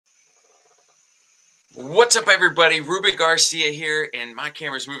What's up, everybody? Ruben Garcia here, and my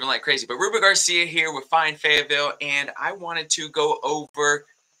camera's moving like crazy. But Ruben Garcia here with Fine Fayetteville, and I wanted to go over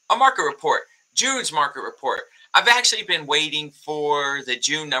a market report, June's market report. I've actually been waiting for the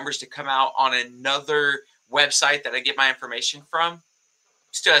June numbers to come out on another website that I get my information from.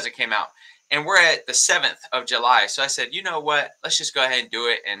 Still hasn't came out, and we're at the 7th of July. So I said, you know what? Let's just go ahead and do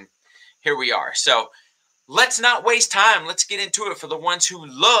it, and here we are. So let's not waste time. Let's get into it for the ones who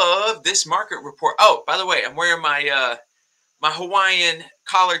love this market report. Oh, by the way, I'm wearing my Hawaiian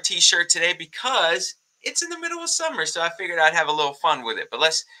collar t-shirt today because it's in the middle of summer, so I figured I'd have a little fun with it. But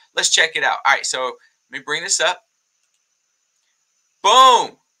let's check it out. All right, so let me bring this up.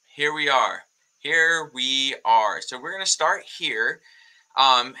 Boom. Here we are. Here we are. So we're going to start here,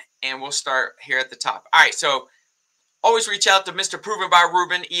 and we'll start here at the top. All right, so always reach out to Mr. Proven by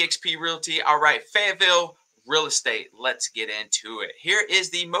Ruben, eXp Realty. All right, Fayetteville Real Estate. Let's get into it. Here is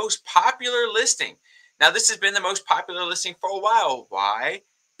the most popular listing. Now, this has been the most popular listing for a while. Why?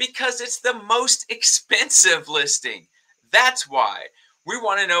 Because it's the most expensive listing. That's why. We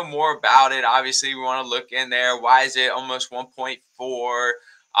want to know more about it. Obviously, we want to look in there. Why is it almost 1.4?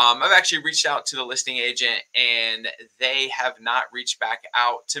 I've actually reached out to the listing agent, and they have not reached back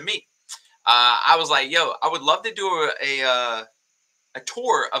out to me. I was like, yo, I would love to do a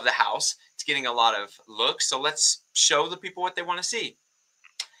tour of the house. It's getting a lot of looks, so let's show the people what they want to see.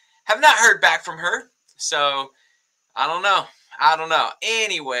 Have not heard back from her, so I don't know.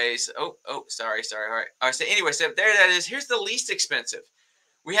 Anyways, sorry. All right, so anyway, so there that is. Here's the least expensive.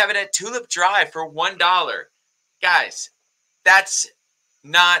 We have it at Tulip Drive for $1. Guys, that's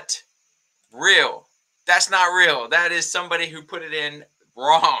not real. That's not real. That is somebody who put it in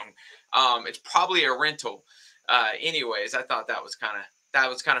wrong. It's probably a rental. Anyways, I thought that was kind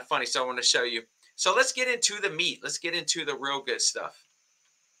of funny, so I want to show you. So let's get into the meat. Let's get into the real good stuff.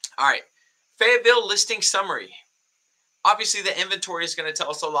 All right, Fayetteville listing summary. Obviously, the inventory is going to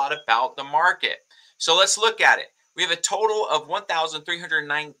tell us a lot about the market. So let's look at it. We have a total of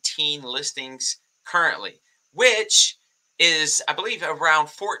 1,319 listings currently, which is, I believe, around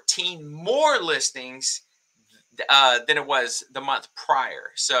 14 more listings than it was the month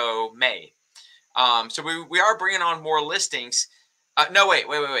prior, so May. So we are bringing on more listings. No, wait.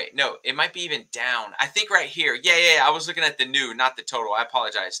 No, it might be even down. I think right here. Yeah. I was looking at the new, not the total. I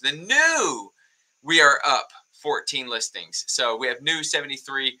apologize. The new, we are up 14 listings. So we have new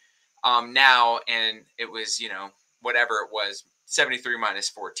 73 now, and it was, whatever it was, 73 minus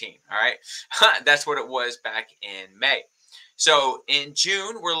 14. All right. That's what it was back in May. So in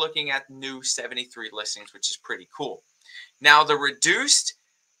June, we're looking at new 73 listings, which is pretty cool. Now, the reduced,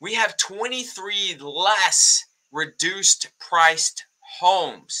 we have 23 less reduced priced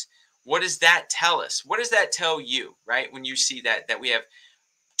homes. What does that tell us? What does that tell you, right? When you see that we have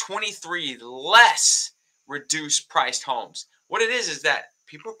 23 less reduced priced homes. What it is that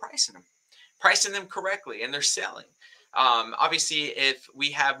people are pricing them correctly, and they're selling. Obviously, if we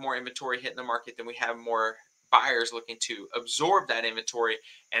have more inventory hitting the market, then we have more buyers looking to absorb that inventory.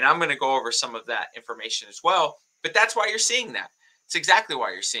 And I'm going to go over some of that information as well. But that's why you're seeing that. It's exactly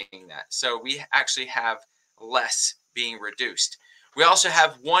why you're seeing that. So we actually have less being reduced. We also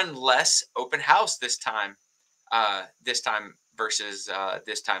have one less open house this time versus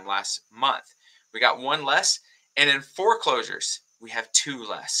this time last month. We got one less. And in foreclosures, we have two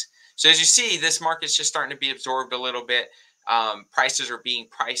less. So as you see, this market's just starting to be absorbed a little bit. Prices are being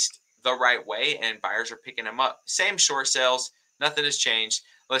priced the right way, and buyers are picking them up. Same short sales. Nothing has changed.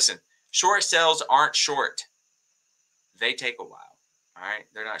 Listen, short sales aren't short. They take a while. All right.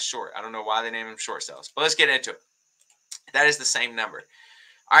 They're not short. I don't know why they name them short sales, but let's get into it. That is the same number.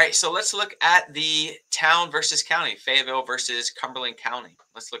 All right. So let's look at the town versus county, Fayetteville versus Cumberland County.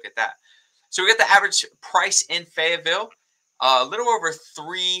 Let's look at that. So we got the average price in Fayetteville, a little over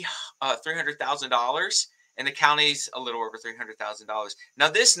 $300,000. And the county's a little over $300,000. Now,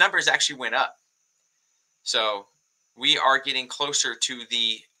 this numbers actually went up. So we are getting closer to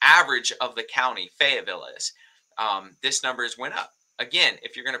the average of the county, Fayetteville is. This numbers went up. Again,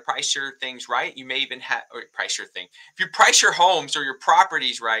 if you're going to price your things right, you may even have, or price your thing. If you price your homes or your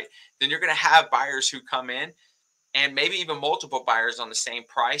properties right, then you're going to have buyers who come in, and maybe even multiple buyers on the same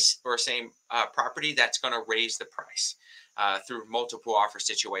price or same property. That's going to raise the price through multiple offer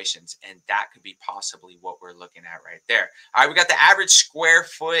situations. And that could be possibly what we're looking at right there. All right, we got the average square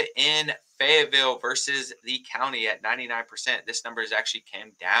foot in Fayetteville versus the county at 99%. This number has actually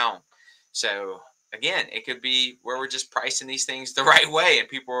came down. So again, it could be where we're just pricing these things the right way, and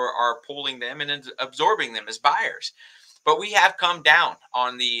people are pulling them and absorbing them as buyers. But we have come down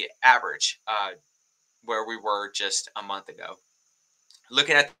on the average where we were just a month ago.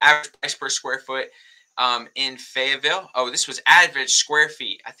 Looking at the average price per square foot, in Fayetteville. Oh, this was average square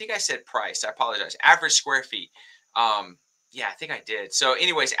feet. I think I said price. I apologize. Average square feet. Yeah, I think I did. So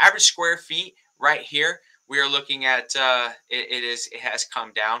anyways, average square feet right here, we are looking at, it has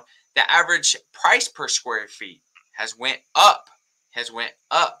come down. The average price per square feet has went up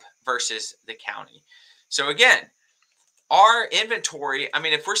versus the county. So again, our inventory, I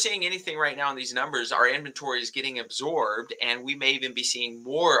mean, if we're seeing anything right now in these numbers, our inventory is getting absorbed, and we may even be seeing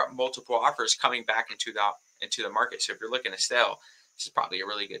more multiple offers coming back into the market. So if you're looking to sell, this is probably a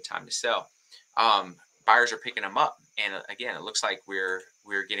really good time to sell. Buyers are picking them up, and again, it looks like we're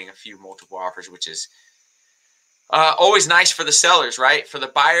getting a few multiple offers, which is always nice for the sellers, right? For the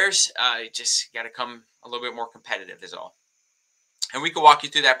buyers, just got to come a little bit more competitive is all. And we can walk you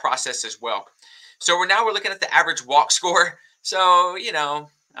through that process as well. So we're looking at the average walk score. So, you know,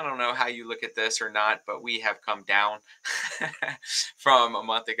 I don't know how you look at this or not, but we have come down from a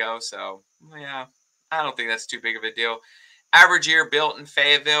month ago. So, yeah, I don't think that's too big of a deal. Average year built in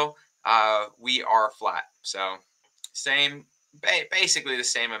Fayetteville, we are flat. So, basically the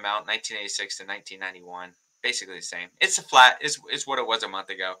same amount, 1986 to 1991. Basically the same. It's a flat, is what it was a month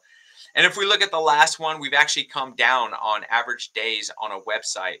ago. And if we look at the last one, we've actually come down on average days on a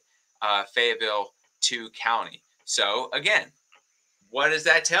website, Fayetteville to county. So again, what does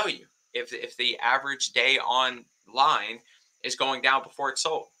that tell you? If the average day online is going down before it's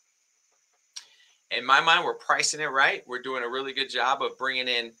sold. In my mind, we're pricing it right. We're doing a really good job of bringing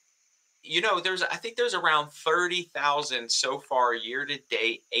in, you know, I think there's around 30,000 so far year to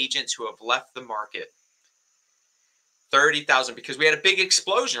date agents who have left the market. 30,000, because we had a big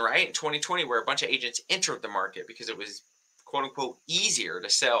explosion, right, in 2020 where a bunch of agents entered the market because it was quote unquote easier to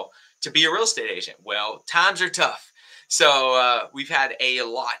sell, to be a real estate agent. Well, times are tough. So we've had a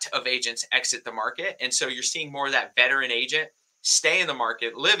lot of agents exit the market. And so you're seeing more of that veteran agent stay in the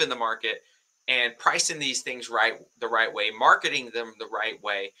market, live in the market, and pricing these things the right way, marketing them the right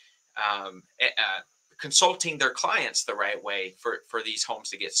way, consulting their clients the right way for these homes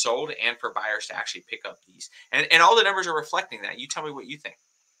to get sold and for buyers to actually pick up these. And all the numbers are reflecting that. You tell me what you think.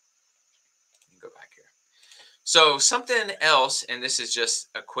 Go back here. So something else, and this is just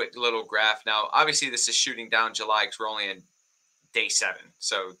a quick little graph. Now, obviously, this is shooting down July because we're only in day 7.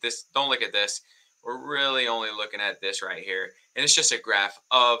 So don't look at this. We're really only looking at this right here. And it's just a graph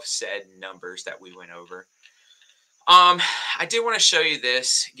of said numbers that we went over. I did want to show you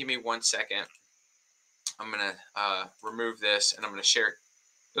this. Give me 1 second. I'm going to remove this, and I'm going to share.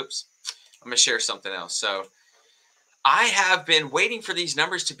 Oops. I'm going to share something else. So I have been waiting for these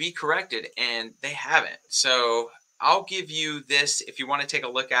numbers to be corrected, and they haven't. So I'll give you this if you want to take a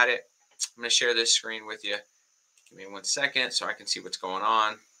look at it. I'm going to share this screen with you. Give me 1 second so I can see what's going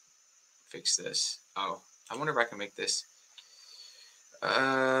on. Fix this. Oh, I wonder if I can make this.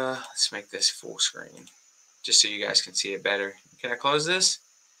 Let's make this full screen just so you guys can see it better. Can I close this?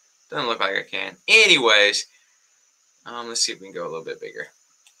 Doesn't look like I can. Anyways, let's see if we can go a little bit bigger.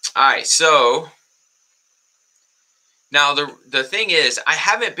 All right, so now the thing is, I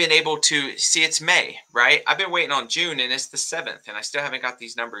haven't been able to see, it's May, right? I've been waiting on June, and it's the 7th, and I still haven't got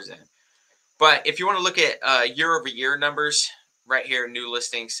these numbers in. But if you want to look at year-over-year numbers, right here, new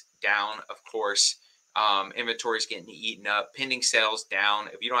listings down, of course. Inventory is getting eaten up. Pending sales down.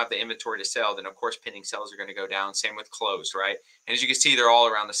 If you don't have the inventory to sell, then of course pending sales are going to go down. Same with closed, right? And as you can see, they're all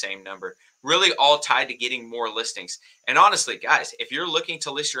around the same number. Really all tied to getting more listings. And honestly, guys, if you're looking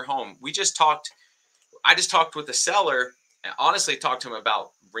to list your home, I just talked with the seller and honestly talked to him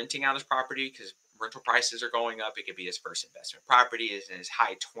about renting out his property because rental prices are going up. It could be his first investment property. Is in his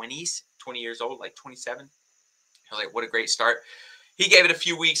high 20s, 20 years old, like 27. I was like, what a great start. He gave it a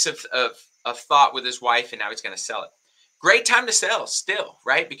few weeks of thought with his wife, and now he's going to sell it. Great time to sell still,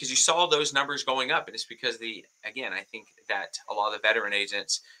 right? Because you saw those numbers going up, and it's because again, I think that a lot of the veteran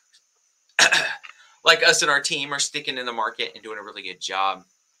agents like us and our team are sticking in the market and doing a really good job.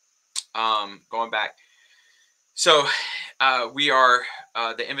 Going back. So we are,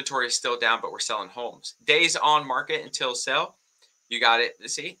 the inventory is still down, but we're selling homes. Days on market until sell. You got it.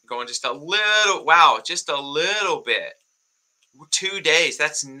 Let's see, going just a little, wow, just a little bit. 2 days.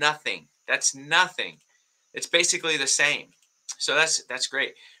 That's nothing. That's nothing. It's basically the same. So that's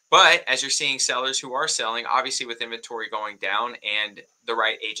great. But as you're seeing sellers who are selling, obviously with inventory going down and the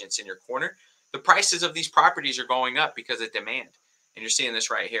right agents in your corner, the prices of these properties are going up because of demand. And you're seeing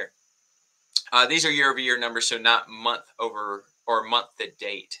this right here. These are year-over-year numbers, so not month over or month to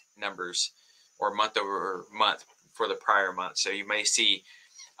date numbers or month over month for the prior month. So you may see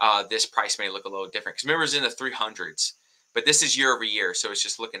this price may look a little different because remember it's in the 300s. But this is year over year, so it's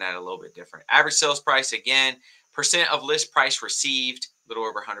just looking at it a little bit different. Average sales price, again, percent of list price received, a little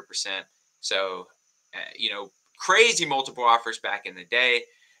over 100%. So crazy multiple offers back in the day.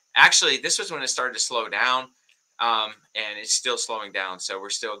 Actually, this was when it started to slow down, and it's still slowing down. So we're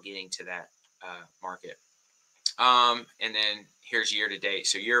still getting to that market. And then here's year to date.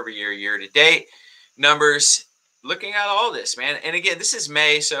 So year over year, year to date numbers. Looking at all this, man. And again, this is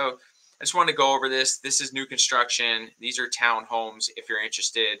May, so I just want to go over this. This is new construction. These are townhomes. If you're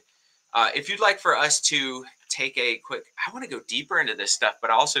interested, if you'd like for us to take a quick, I want to go deeper into this stuff, but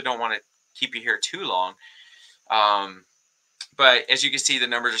I also don't want to keep you here too long. But as you can see, the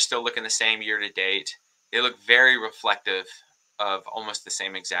numbers are still looking the same year to date. They look very reflective of almost the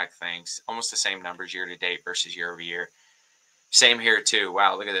same exact things, almost the same numbers year to date versus year over year. Same here too.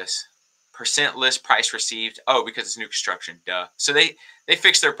 Wow, look at this. Percent list price received. Oh, because it's new construction. Duh. So they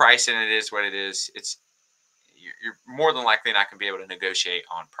fixed their price, and it is what it is. You're more than likely not going to be able to negotiate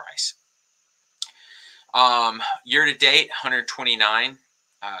on price. Year to date, 129,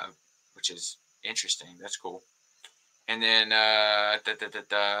 which is interesting. That's cool. And then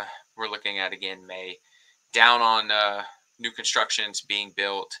we're looking at, again, May. Down on new constructions being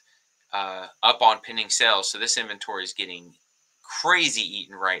built, up on pending sales. So this inventory is getting crazy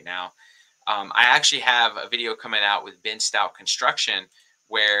eaten right now. I actually have a video coming out with Ben Stout Construction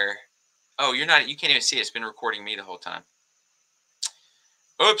where, oh, you can't even see it. It's been recording me the whole time.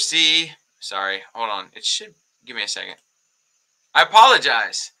 Oopsie. Sorry. Hold on. It should, give me a second. I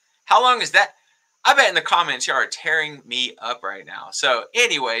apologize. How long is that? I bet in the comments you are tearing me up right now. So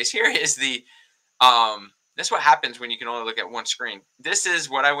anyways, here is the, that's what happens when you can only look at one screen. This is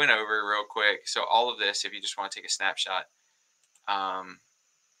what I went over real quick. So all of this, if you just want to take a snapshot.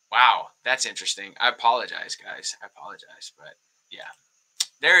 Wow, that's interesting. I apologize, guys. I apologize, but yeah,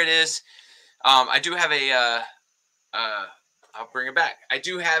 there it is. I do have a, I'll bring it back. I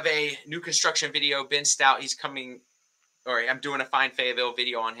do have a new construction video. Ben Stout, he's coming, or I'm doing a Find Fayetteville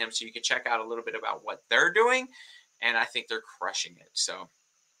video on him, so you can check out a little bit about what they're doing, and I think they're crushing it. So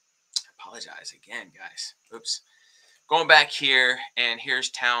I apologize again, guys. Oops. Going back here, and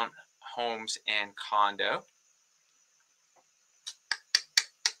here's town homes and condo.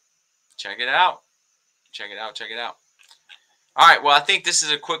 Check it out. Check it out. Check it out. All right. Well, I think this is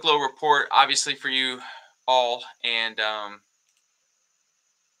a quick little report, obviously, for you all. And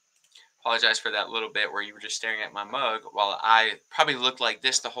apologize for that little bit where you were just staring at my mug while I probably looked like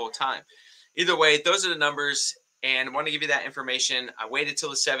this the whole time. Either way, those are the numbers. And I want to give you that information. I waited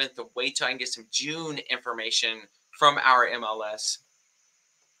till the 7th to wait till I can get some June information from our MLS.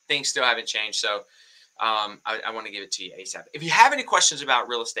 Things still haven't changed. So I want to give it to you ASAP. If you have any questions about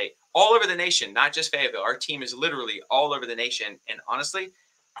real estate all over the nation, not just Fayetteville, our team is literally all over the nation, and honestly,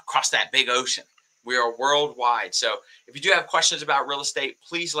 across that big ocean. We are worldwide. So if you do have questions about real estate,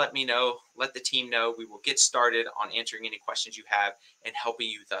 please let me know. Let the team know. We will get started on answering any questions you have and helping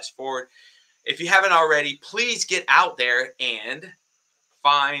you thus forward. If you haven't already, please get out there and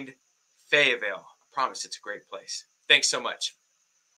find Fayetteville. I promise it's a great place. Thanks so much.